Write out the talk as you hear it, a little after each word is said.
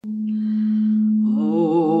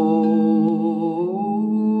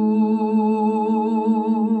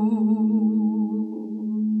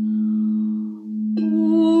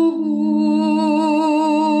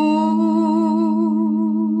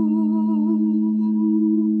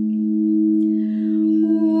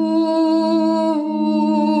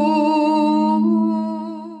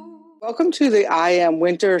welcome to the IAM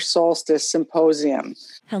Winter Solstice Symposium.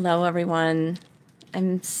 Hello, everyone.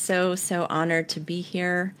 I'm so honored to be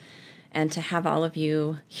here and to have all of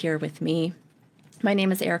you here with me. My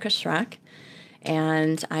name is Erika Schreck,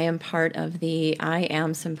 and I am part of the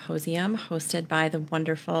IAM Symposium hosted by the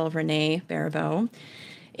wonderful Renee Baribeau.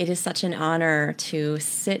 It is such an honor to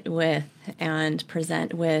sit with and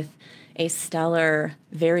present with a stellar,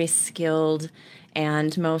 very skilled,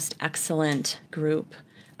 and most excellent group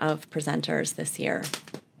of presenters this year.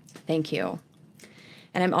 Thank you.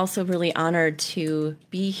 And I'm also really honored to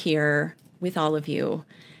be here with all of you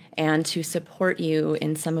and to support you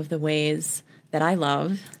in some of the ways that I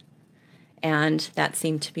love and that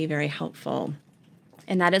seem to be very helpful.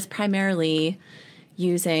 And that is primarily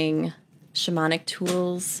using shamanic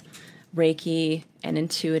tools, Reiki, and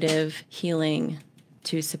intuitive healing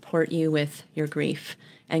to support you with your grief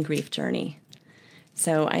and grief journey.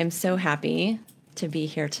 So I am so happy to be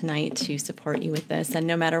here tonight to support you with this. And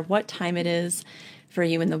no matter what time it is for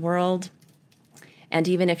you in the world, and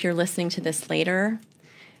even if you're listening to this later,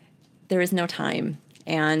 there is no time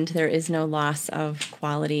and there is no loss of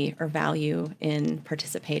quality or value in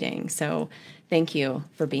participating. So thank you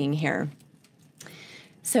for being here.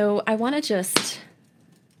 So I want to just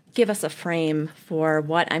give us a frame for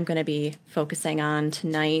what I'm going to be focusing on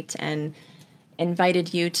tonight, and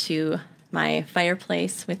invited you to my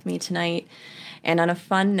fireplace with me tonight. And on a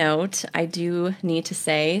fun note, I do need to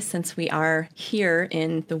say, since we are here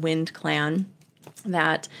in the Wind Clan,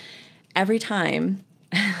 that every time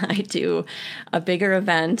I do a bigger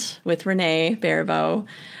event with Renee Baribeau,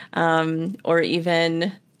 or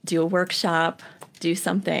even do a workshop, do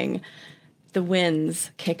something, the winds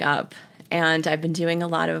kick up. And I've been doing a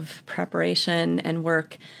lot of preparation and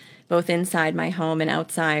work both inside my home and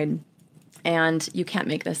outside. And you can't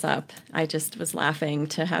make this up. I just was laughing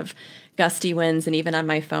to have gusty winds, and even on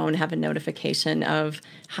my phone have a notification of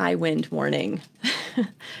high wind warning.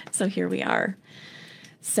 So here we are.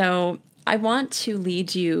 So I want to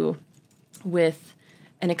lead you with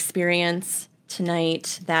an experience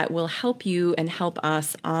tonight that will help you and help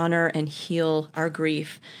us honor and heal our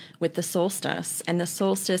grief with the solstice. And the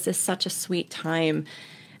solstice is such a sweet time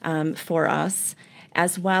for us,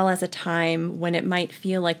 as well as a time when it might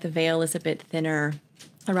feel like the veil is a bit thinner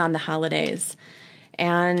around the holidays.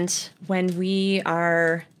 And when we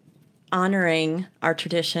are honoring our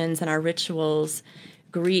traditions and our rituals,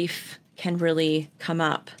 grief can really come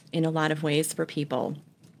up in a lot of ways for people.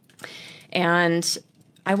 And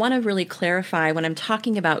I want to really clarify, when I'm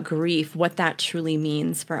talking about grief, what that truly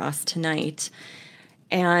means for us tonight.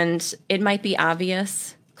 And it might be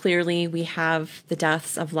obvious. Clearly, we have the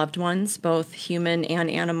deaths of loved ones, both human and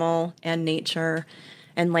animal and nature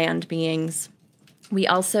and land beings. We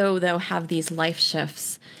also, though, have these life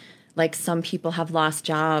shifts, like some people have lost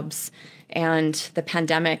jobs, and the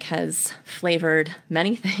pandemic has flavored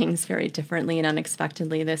many things very differently and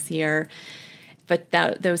unexpectedly this year. But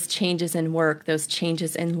those changes in work, those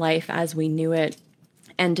changes in life as we knew it,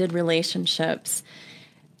 ended relationships,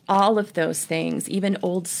 all of those things, even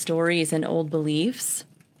old stories and old beliefs,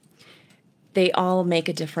 they all make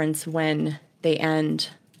a difference when they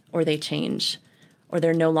end or they change, or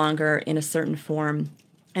they're no longer in a certain form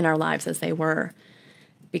in our lives as they were.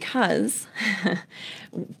 Because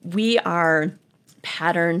we are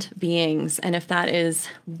patterned beings. And if that is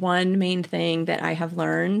one main thing that I have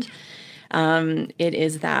learned, it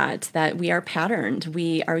is that we are patterned.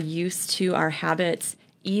 We are used to our habits,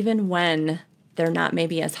 even when they're not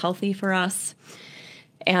maybe as healthy for us.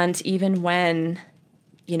 And even when,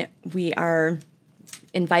 we are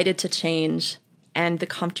invited to change and the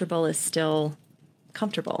comfortable is still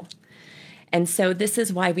comfortable. And so this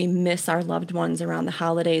is why we miss our loved ones around the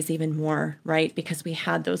holidays even more, right? Because we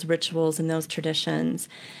had those rituals and those traditions.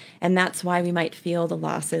 And that's why we might feel the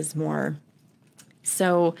losses more.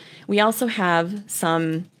 So we also have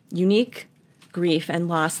some unique grief and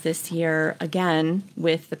loss this year, again,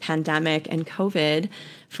 with the pandemic and COVID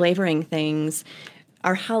flavoring things.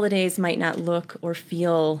 Our holidays might not look or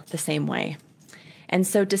feel the same way. And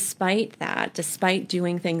so despite that, despite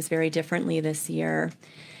doing things very differently this year,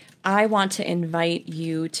 I want to invite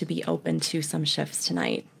you to be open to some shifts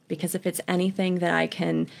tonight, because if it's anything that I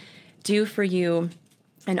can do for you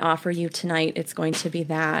and offer you tonight, it's going to be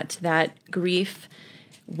that grief,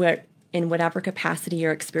 in whatever capacity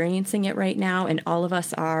you're experiencing it right now, and all of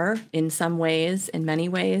us are in some ways, in many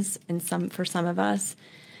ways, for some of us,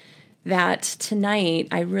 that tonight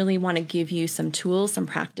I really want to give you some tools, some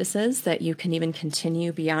practices that you can even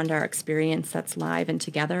continue beyond our experience that's live and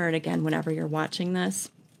together. And again, whenever you're watching this,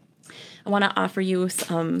 I want to offer you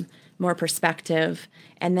some more perspective.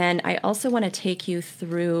 And then I also want to take you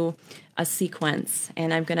through a sequence,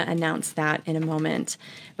 and I'm going to announce that in a moment.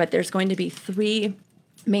 But there's going to be 3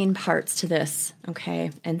 main parts to this,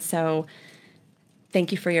 okay? And so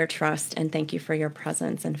thank you for your trust, and thank you for your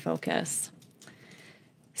presence and focus.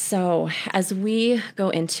 So as we go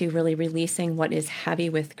into really releasing what is heavy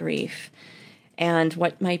with grief and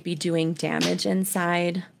what might be doing damage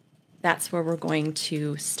inside, that's where we're going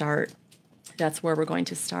to start. That's where we're going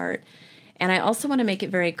to start. And I also want to make it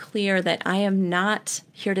very clear that I am not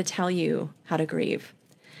here to tell you how to grieve.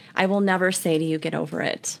 I will never say to you, get over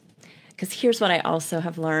it. Because here's what I also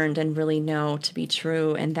have learned and really know to be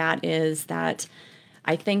true, and that is that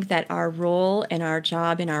I think that our role and our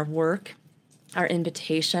job in our work, our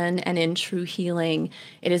invitation, and in true healing,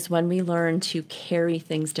 it is when we learn to carry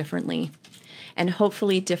things differently, and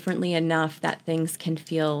hopefully differently enough that things can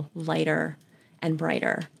feel lighter and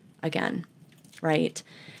brighter again, right?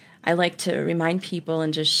 I like to remind people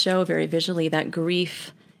and just show very visually that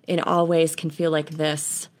grief in all ways can feel like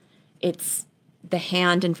this. It's the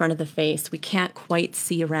hand in front of the face. We can't quite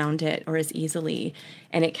see around it or as easily.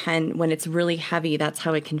 And it can, when it's really heavy, that's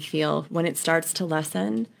how it can feel. When it starts to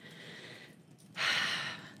lessen,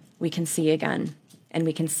 we can see again, and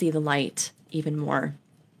we can see the light even more,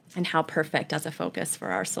 and how perfect as a focus for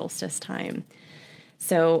our solstice time.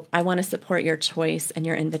 So I want to support your choice and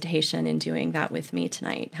your invitation in doing that with me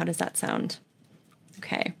tonight. How does that sound?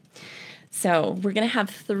 Okay. So we're going to have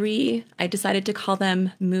 3, I decided to call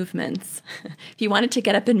them movements. If you wanted to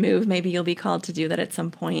get up and move, maybe you'll be called to do that at some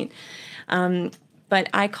point. But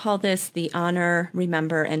I call this the honor,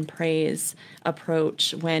 remember, and praise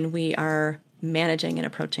approach when we are managing and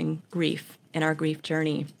approaching grief in our grief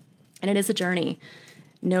journey. And it is a journey.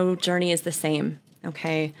 No journey is the same,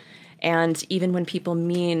 okay? And even when people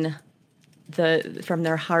mean from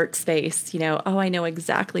their heart space, oh, I know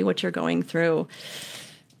exactly what you're going through.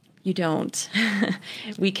 You don't.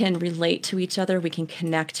 We can relate to each other. We can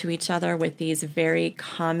connect to each other with these very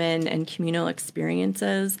common and communal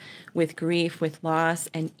experiences with grief, with loss,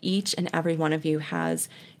 and each and every one of you has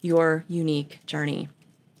your unique journey.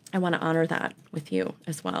 I want to honor that with you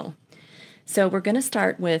as well. So we're going to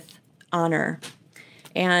start with honor.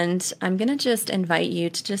 And I'm going to just invite you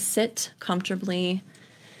to just sit comfortably.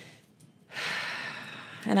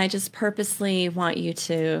 And I just purposely want you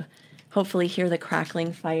to hopefully hear the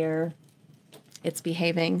crackling fire. It's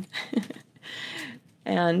behaving.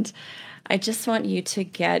 And I just want you to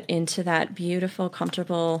get into that beautiful,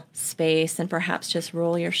 comfortable space, and perhaps just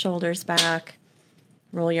roll your shoulders back,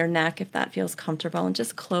 roll your neck if that feels comfortable, and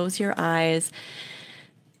just close your eyes.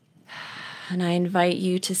 And I invite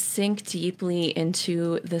you to sink deeply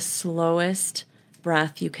into the slowest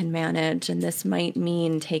breath you can manage. And this might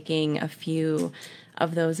mean taking a few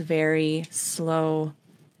of those very slow,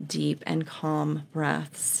 deep, and calm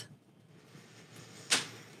breaths.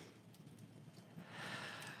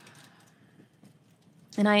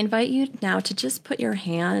 And I invite you now to just put your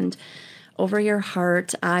hand over your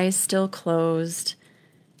heart, eyes still closed.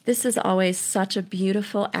 This is always such a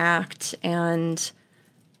beautiful act and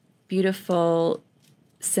beautiful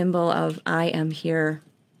symbol of I am here.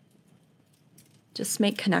 Just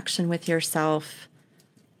make connection with yourself.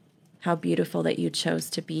 How beautiful that you chose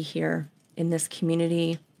to be here in this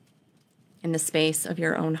community, in the space of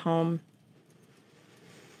your own home.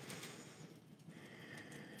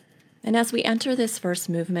 And as we enter this first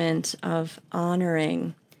movement of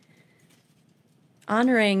honoring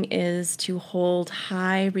is to hold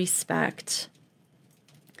high respect.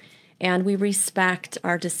 And we respect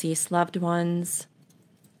our deceased loved ones.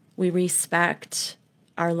 We respect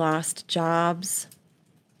our lost jobs,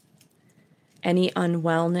 any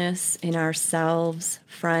unwellness in ourselves,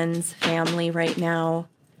 friends, family right now,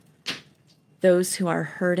 those who are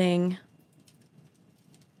hurting.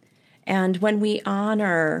 And when we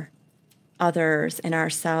honor others and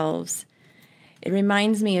ourselves, it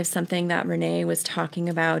reminds me of something that Renee was talking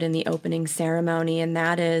about in the opening ceremony, and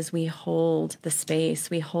that is we hold the space,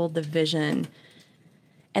 we hold the vision.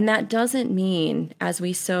 And that doesn't mean, as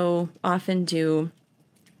we so often do,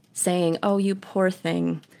 saying, oh, you poor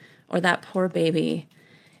thing, or that poor baby.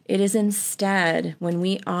 It is instead when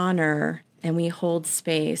we honor and we hold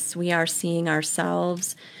space, we are seeing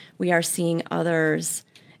ourselves, we are seeing others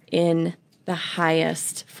in the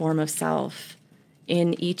highest form of self,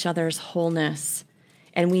 in each other's wholeness.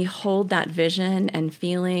 And we hold that vision and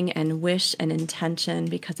feeling and wish and intention,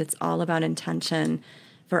 because it's all about intention,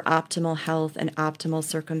 for optimal health and optimal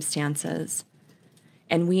circumstances.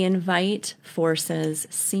 And we invite forces,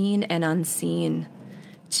 seen and unseen,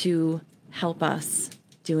 to help us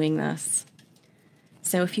doing this.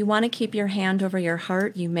 So if you want to keep your hand over your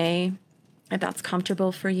heart, you may, if that's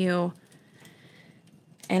comfortable for you.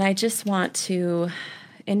 And I just want to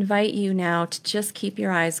invite you now to just keep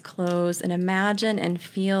your eyes closed and imagine and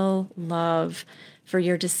feel love for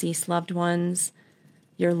your deceased loved ones,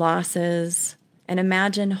 your losses, and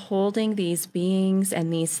imagine holding these beings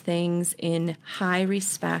and these things in high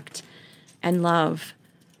respect and love.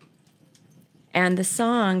 And the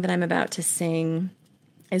song that I'm about to sing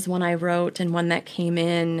is one I wrote and one that came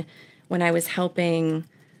in when I was helping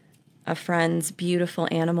a friend's beautiful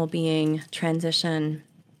animal being transition.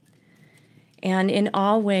 And in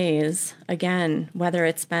all ways, again, whether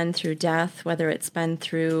it's been through death, whether it's been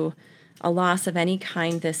through a loss of any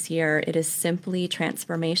kind this year, it is simply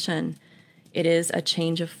transformation. It is a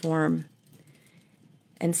change of form.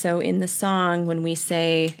 And so in the song, when we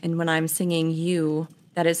say, and when I'm singing you,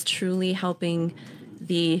 that is truly helping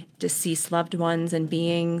the deceased loved ones and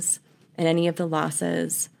beings and any of the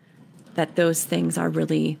losses, that those things are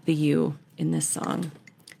really the you in this song.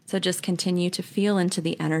 So just continue to feel into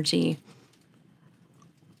the energy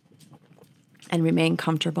and remain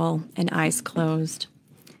comfortable and eyes closed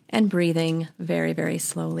and breathing very, very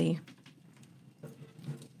slowly.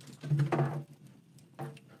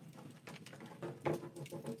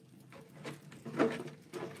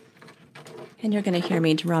 And you're going to hear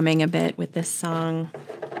me drumming a bit with this song.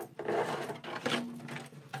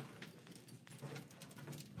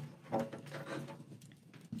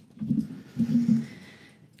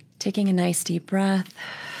 Taking a nice deep breath.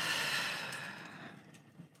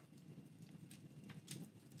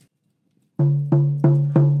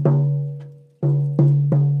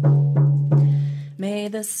 May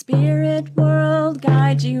the spirit world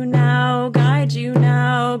guide you now, guide you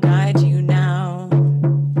now, guide you now.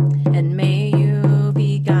 And may you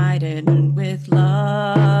be guided with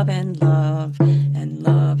love and love and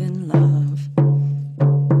love and love.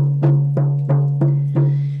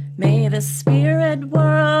 May the spirit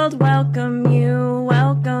world welcome you,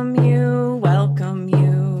 welcome you, welcome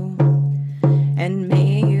you. And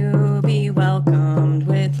may you be welcomed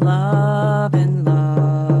with love and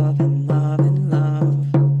love and love and love.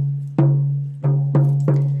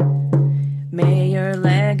 May your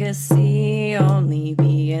legacy only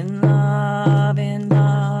be in love,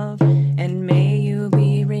 and may you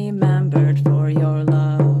be remembered for your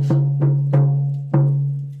love.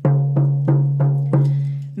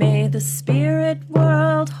 May the spirit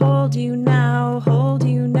world hold you now, hold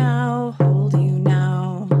you now, hold you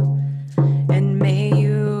now, and may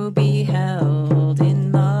you be held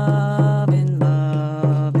in love, in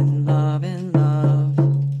love, in love, in love.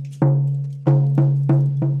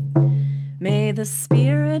 May the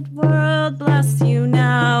spirit world bless you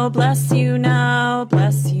now, bless you now,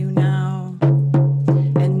 bless you now.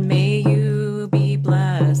 And may you be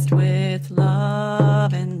blessed with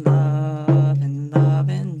love and love and love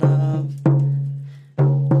and love.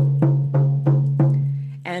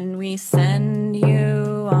 And we send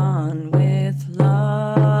you on with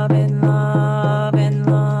love and love and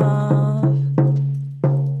love.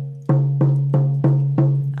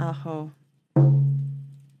 Aho.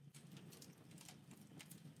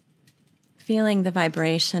 Feeling the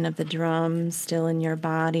vibration of the drums still in your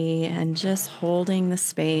body and just holding the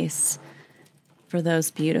space for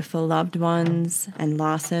those beautiful loved ones and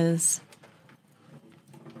losses.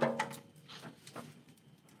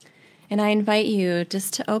 And I invite you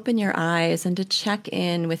just to open your eyes and to check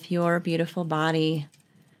in with your beautiful body,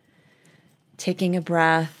 taking a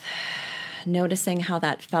breath, noticing how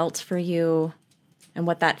that felt for you and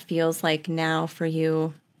what that feels like now for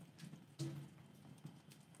you.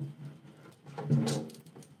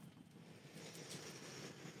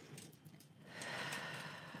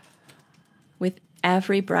 With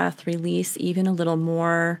every breath, release even a little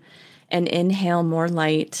more and inhale more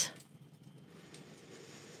light.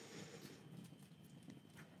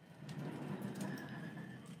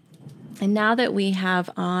 And now that we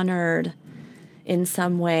have honored in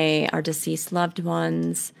some way our deceased loved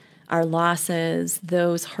ones, our losses,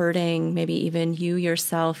 those hurting, maybe even you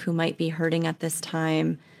yourself who might be hurting at this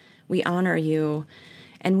time, we honor you.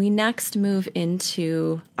 And we next move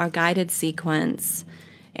into our guided sequence.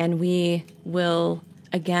 And we will,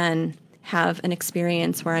 again, have an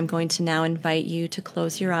experience where I'm going to now invite you to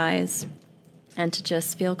close your eyes and to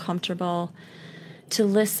just feel comfortable, to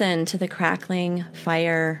listen to the crackling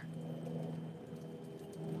fire.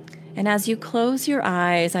 And as you close your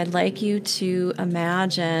eyes, I'd like you to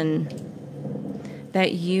imagine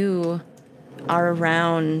that you are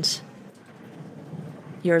around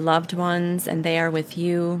your loved ones and they are with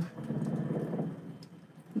you.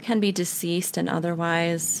 You can be deceased and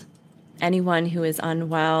otherwise. Anyone who is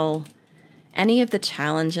unwell any of the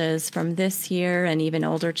challenges from this year and even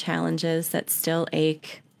older challenges that still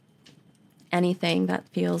ache, anything that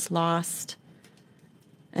feels lost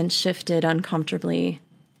and shifted uncomfortably.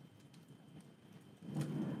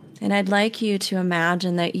 And I'd like you to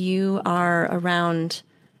imagine that you are around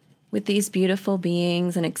with these beautiful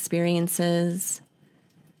beings and experiences,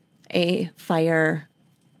 a fire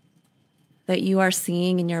that you are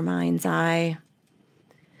seeing in your mind's eye,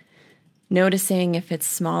 noticing if it's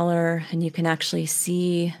smaller and you can actually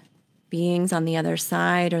see beings on the other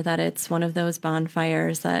side, or that it's one of those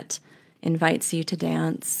bonfires that invites you to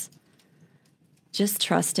dance. Just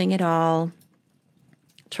trusting it all,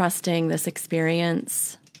 trusting this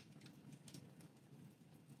experience,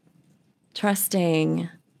 trusting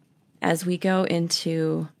as we go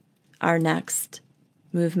into our next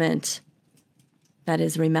movement, that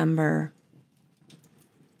is remember.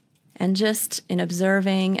 And just in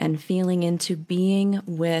observing and feeling into being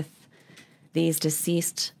with these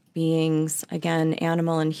deceased beings, again,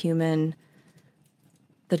 animal and human,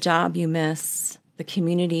 the job you miss, the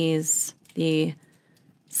communities, the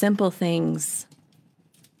simple things,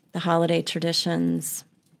 the holiday traditions,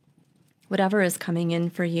 whatever is coming in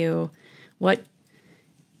for you, what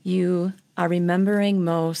you are remembering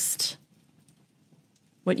most,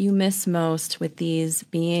 what you miss most with these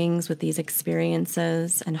beings, with these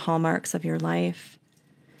experiences and hallmarks of your life.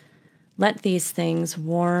 Let these things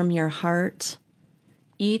warm your heart,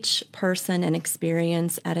 each person and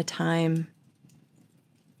experience at a time.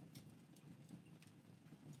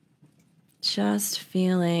 Just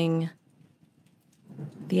feeling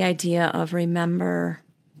the idea of remember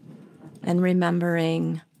and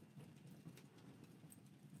remembering.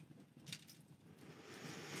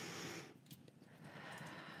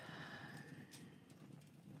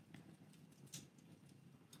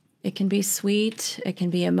 It can be sweet, it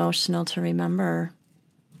can be emotional to remember.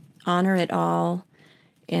 Honor it all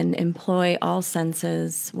and employ all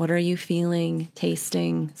senses. What are you feeling,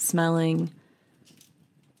 tasting, smelling,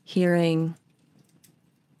 hearing?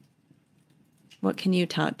 What can you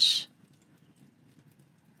touch?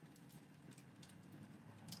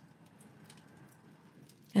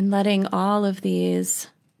 And letting all of these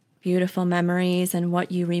beautiful memories and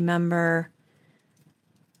what you remember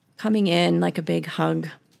coming in like a big hug.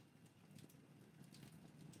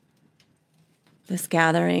 This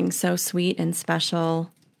gathering so sweet and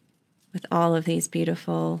special with all of these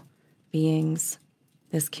beautiful beings,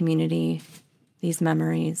 this community, these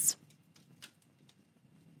memories.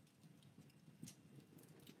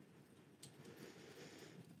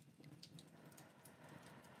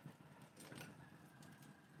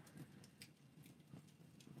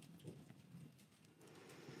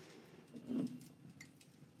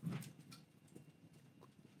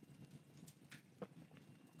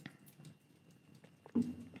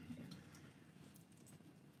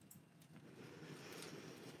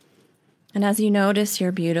 And as you notice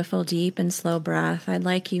your beautiful, deep and slow breath, I'd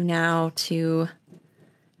like you now to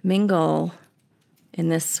mingle in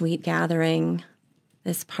this sweet gathering,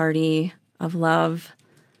 this party of love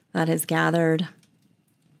that has gathered.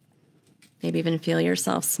 Maybe even feel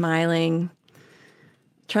yourself smiling,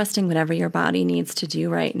 trusting whatever your body needs to do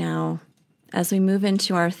right now. As we move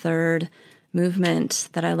into our third movement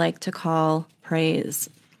that I like to call praise.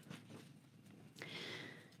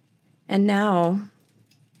 And now,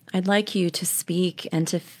 I'd like you to speak and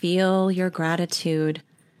to feel your gratitude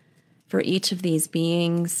for each of these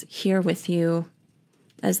beings here with you,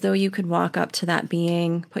 as though you could walk up to that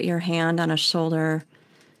being, put your hand on a shoulder,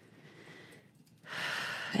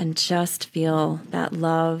 and just feel that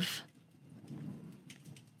love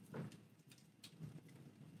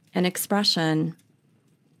and expression.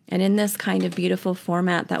 And in this kind of beautiful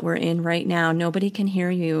format that we're in right now, nobody can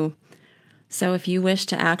hear you. So if you wish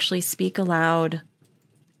to actually speak aloud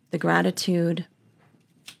the gratitude,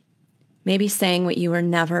 maybe saying what you were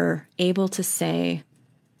never able to say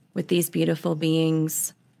with these beautiful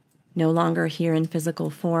beings, no longer here in physical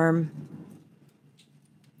form,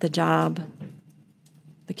 the job,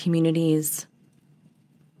 the communities.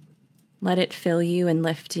 Let it fill you and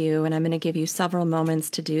lift you. And I'm going to give you several moments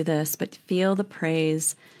to do this, but feel the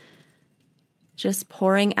praise just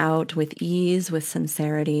pouring out with ease, with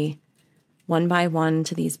sincerity, one by one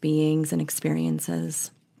to these beings and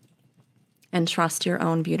experiences. And trust your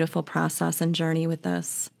own beautiful process and journey with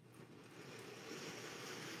this.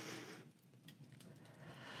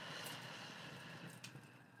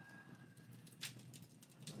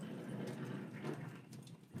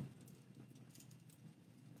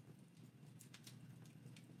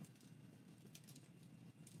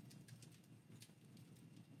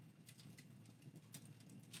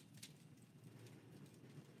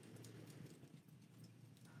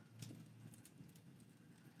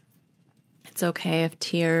 It's okay if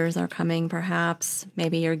tears are coming, perhaps.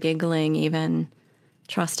 Maybe you're giggling, even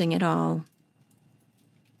trusting it all.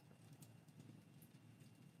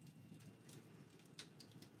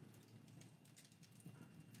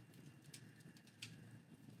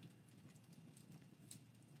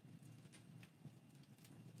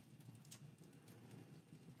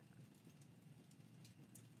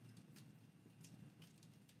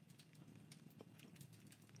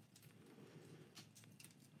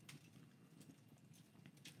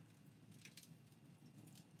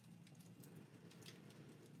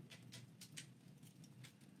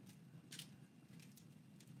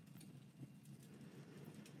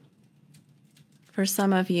 For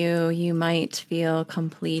some of you, you might feel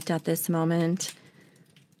complete at this moment,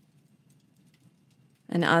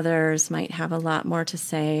 and others might have a lot more to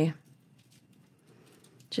say.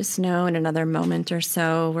 Just know in another moment or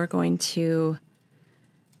so, we're going to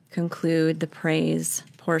conclude the praise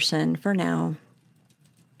portion for now.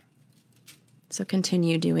 So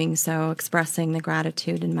continue doing so, expressing the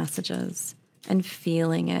gratitude and messages and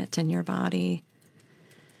feeling it in your body.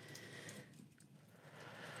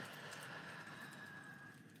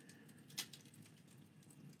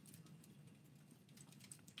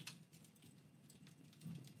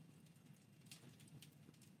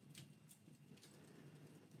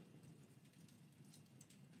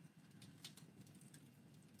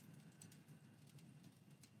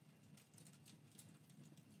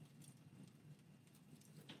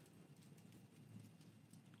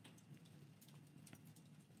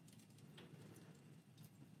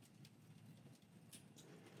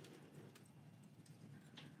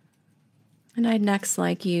 And I'd next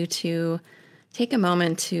like you to take a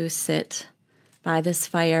moment to sit by this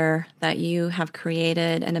fire that you have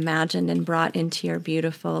created and imagined and brought into your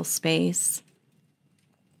beautiful space.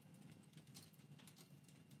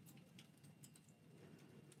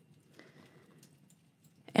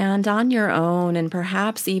 And on your own, and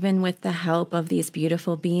perhaps even with the help of these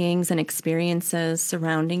beautiful beings and experiences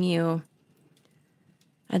surrounding you,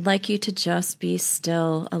 I'd like you to just be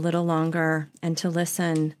still a little longer and to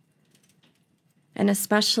listen. And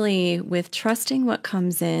especially with trusting what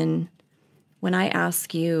comes in when I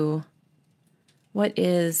ask you, what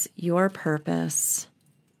is your purpose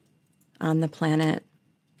on the planet?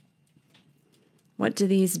 What do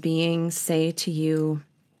these beings say to you?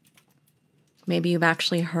 Maybe you've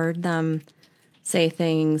actually heard them say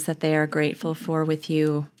things that they are grateful for with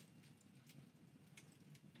you.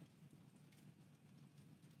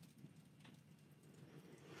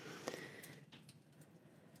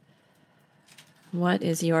 What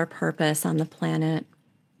is your purpose on the planet?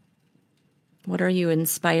 What are you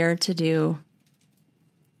inspired to do?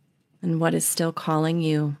 And what is still calling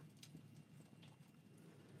you?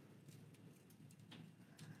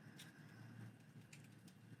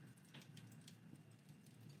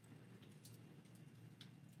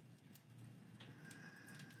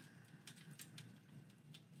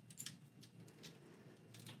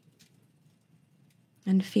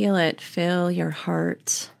 And feel it fill your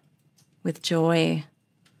heart with joy.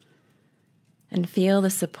 And feel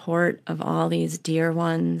the support of all these dear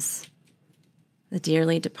ones, the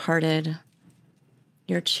dearly departed,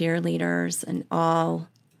 your cheerleaders, and all,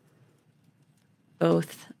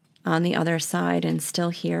 both on the other side and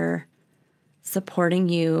still here, supporting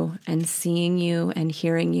you and seeing you and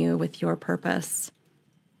hearing you with your purpose.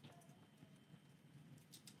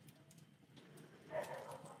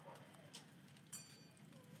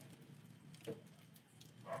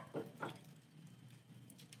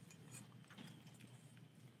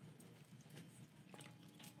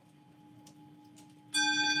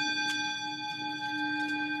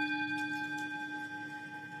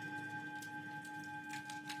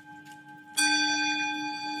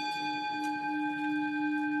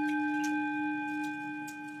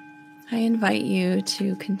 I invite you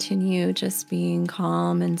to continue just being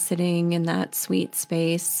calm and sitting in that sweet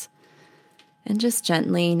space, and just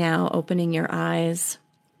gently now opening your eyes,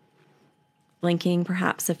 blinking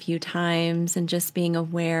perhaps a few times, and just being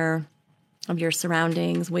aware of your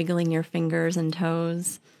surroundings, wiggling your fingers and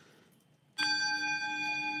toes.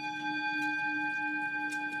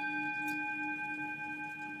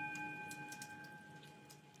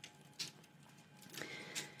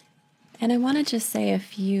 And I want to just say a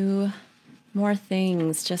few more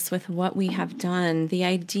things just with what we have done. The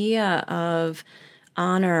idea of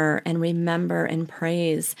honor and remember and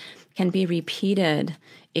praise can be repeated.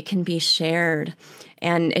 It can be shared.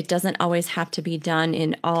 And it doesn't always have to be done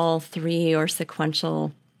in all three or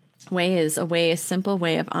sequential ways. A simple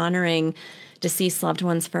way of honoring deceased loved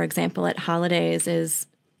ones, for example, at holidays is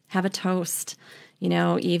have a toast,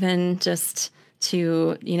 even just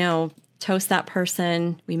to, toast that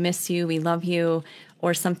person, we miss you, we love you,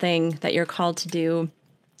 or something that you're called to do.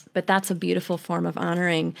 But that's a beautiful form of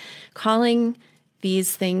honoring. Calling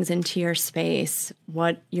these things into your space,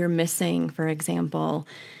 what you're missing, for example,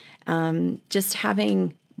 just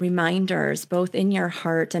having reminders, both in your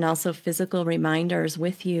heart and also physical reminders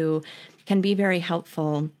with you, can be very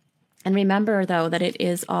helpful. And remember, though, that it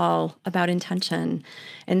is all about intention.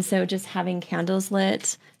 And so just having candles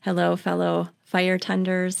lit, hello, fellow fire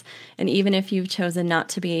tenders. And even if you've chosen not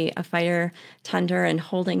to be a fire tender and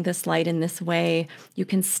holding this light in this way, you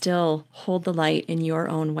can still hold the light in your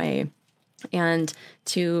own way and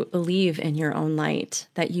to believe in your own light,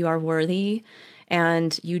 that you are worthy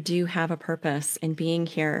and you do have a purpose in being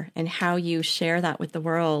here. And how you share that with the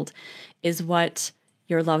world is what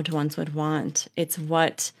your loved ones would want. It's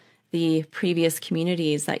what the previous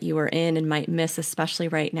communities that you were in and might miss, especially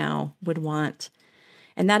right now, would want.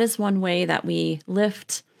 And that is one way that we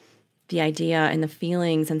lift the idea and the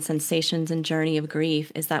feelings and sensations and journey of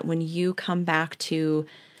grief, is that when you come back to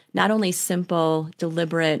not only simple,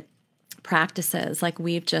 deliberate practices like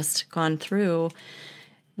we've just gone through,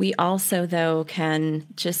 we also, though, can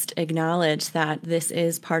just acknowledge that this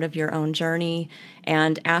is part of your own journey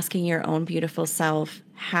and asking your own beautiful self,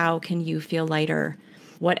 how can you feel lighter?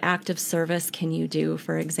 What act of service can you do,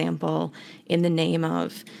 for example, in the name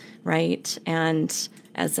of, right? And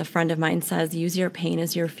as a friend of mine says, use your pain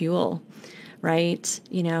as your fuel, right?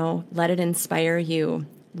 Let it inspire you.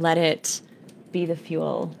 Let it be the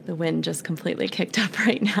fuel. The wind just completely kicked up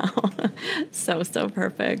right now. So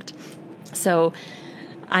perfect. So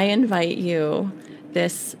I invite you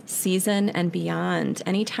this season and beyond,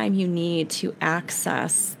 anytime you need to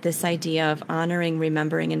access this idea of honoring,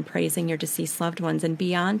 remembering, and praising your deceased loved ones, and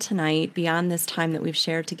beyond tonight, beyond this time that we've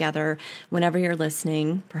shared together, whenever you're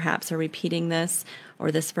listening, perhaps, or repeating this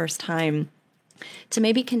or this first time, to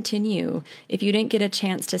maybe continue. If you didn't get a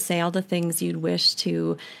chance to say all the things you'd wish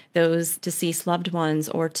to those deceased loved ones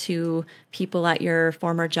or to people at your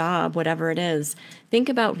former job, whatever it is, think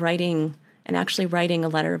about writing a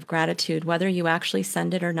letter of gratitude, whether you actually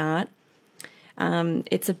send it or not.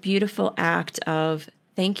 It's a beautiful act of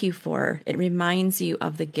thank you for. It reminds you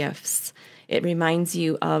of the gifts. It reminds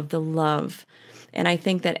you of the love. And I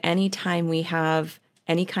think that anytime we have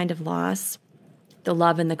any kind of loss, the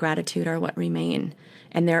love and the gratitude are what remain.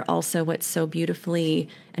 And they're also what so beautifully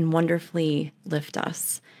and wonderfully lift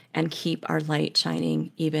us and keep our light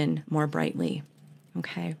shining even more brightly.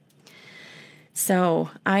 Okay. So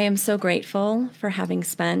I am so grateful for having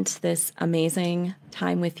spent this amazing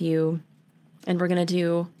time with you. And we're going to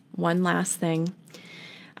do one last thing.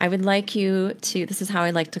 I would like you to, this is how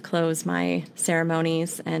I like to close my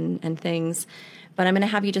ceremonies and things, but I'm going to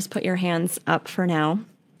have you just put your hands up for now.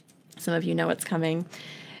 Some of you know what's coming.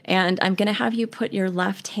 And I'm going to have you put your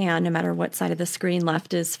left hand, no matter what side of the screen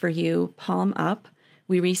left is for you, palm up.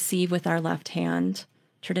 We receive with our left hand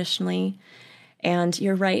traditionally. And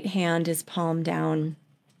your right hand is palm down,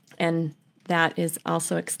 and that is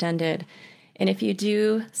also extended. And if you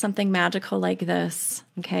do something magical like this,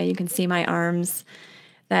 okay, you can see my arms,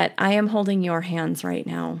 that I am holding your hands right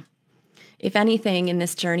now. If anything, in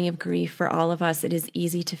this journey of grief for all of us, it is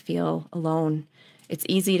easy to feel alone. It's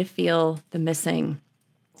easy to feel the missing.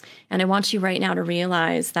 And I want you right now to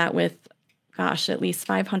realize that with, at least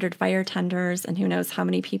 500 fire tenders, and who knows how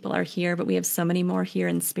many people are here, but we have so many more here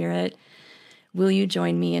in spirit. Will you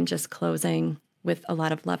join me in just closing with a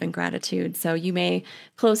lot of love and gratitude? So you may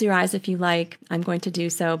close your eyes if you like. I'm going to do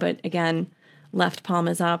so. But again, left palm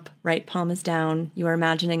is up, right palm is down. You are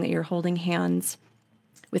imagining that you're holding hands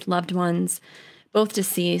with loved ones, both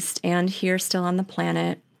deceased and here still on the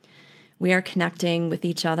planet. We are connecting with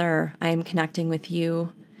each other. I am connecting with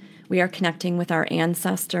you. We are connecting with our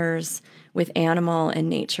ancestors, with animal and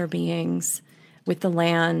nature beings, with the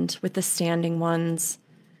land, with the standing ones.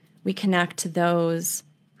 We connect to those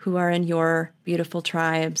who are in your beautiful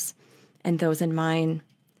tribes and those in mine.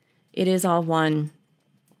 It is all one,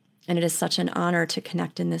 and it is such an honor to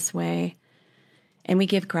connect in this way. And we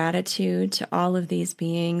give gratitude to all of these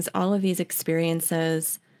beings, all of these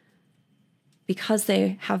experiences, because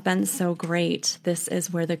they have been so great. This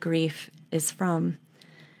is where the grief is from,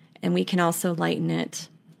 and we can also lighten it.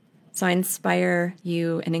 So I inspire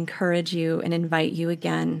you and encourage you and invite you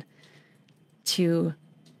again to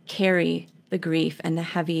carry the grief and the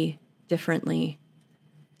heavy differently,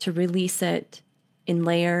 to release it in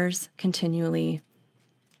layers continually,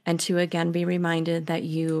 and to again be reminded that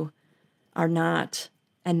you are not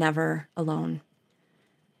and never alone.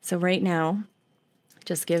 So right now,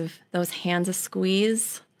 just give those hands a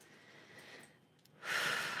squeeze,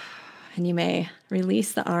 and you may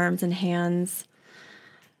release the arms and hands.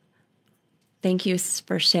 Thank you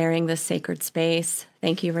for sharing this sacred space.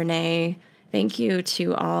 Thank you, Renee. Thank you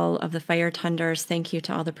to all of the fire tenders. Thank you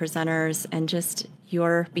to all the presenters. And just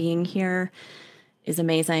your being here is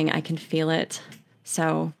amazing. I can feel it.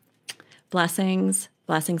 So blessings,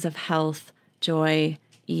 blessings of health, joy,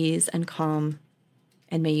 ease, and calm.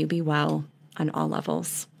 And may you be well on all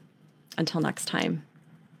levels. Until next time.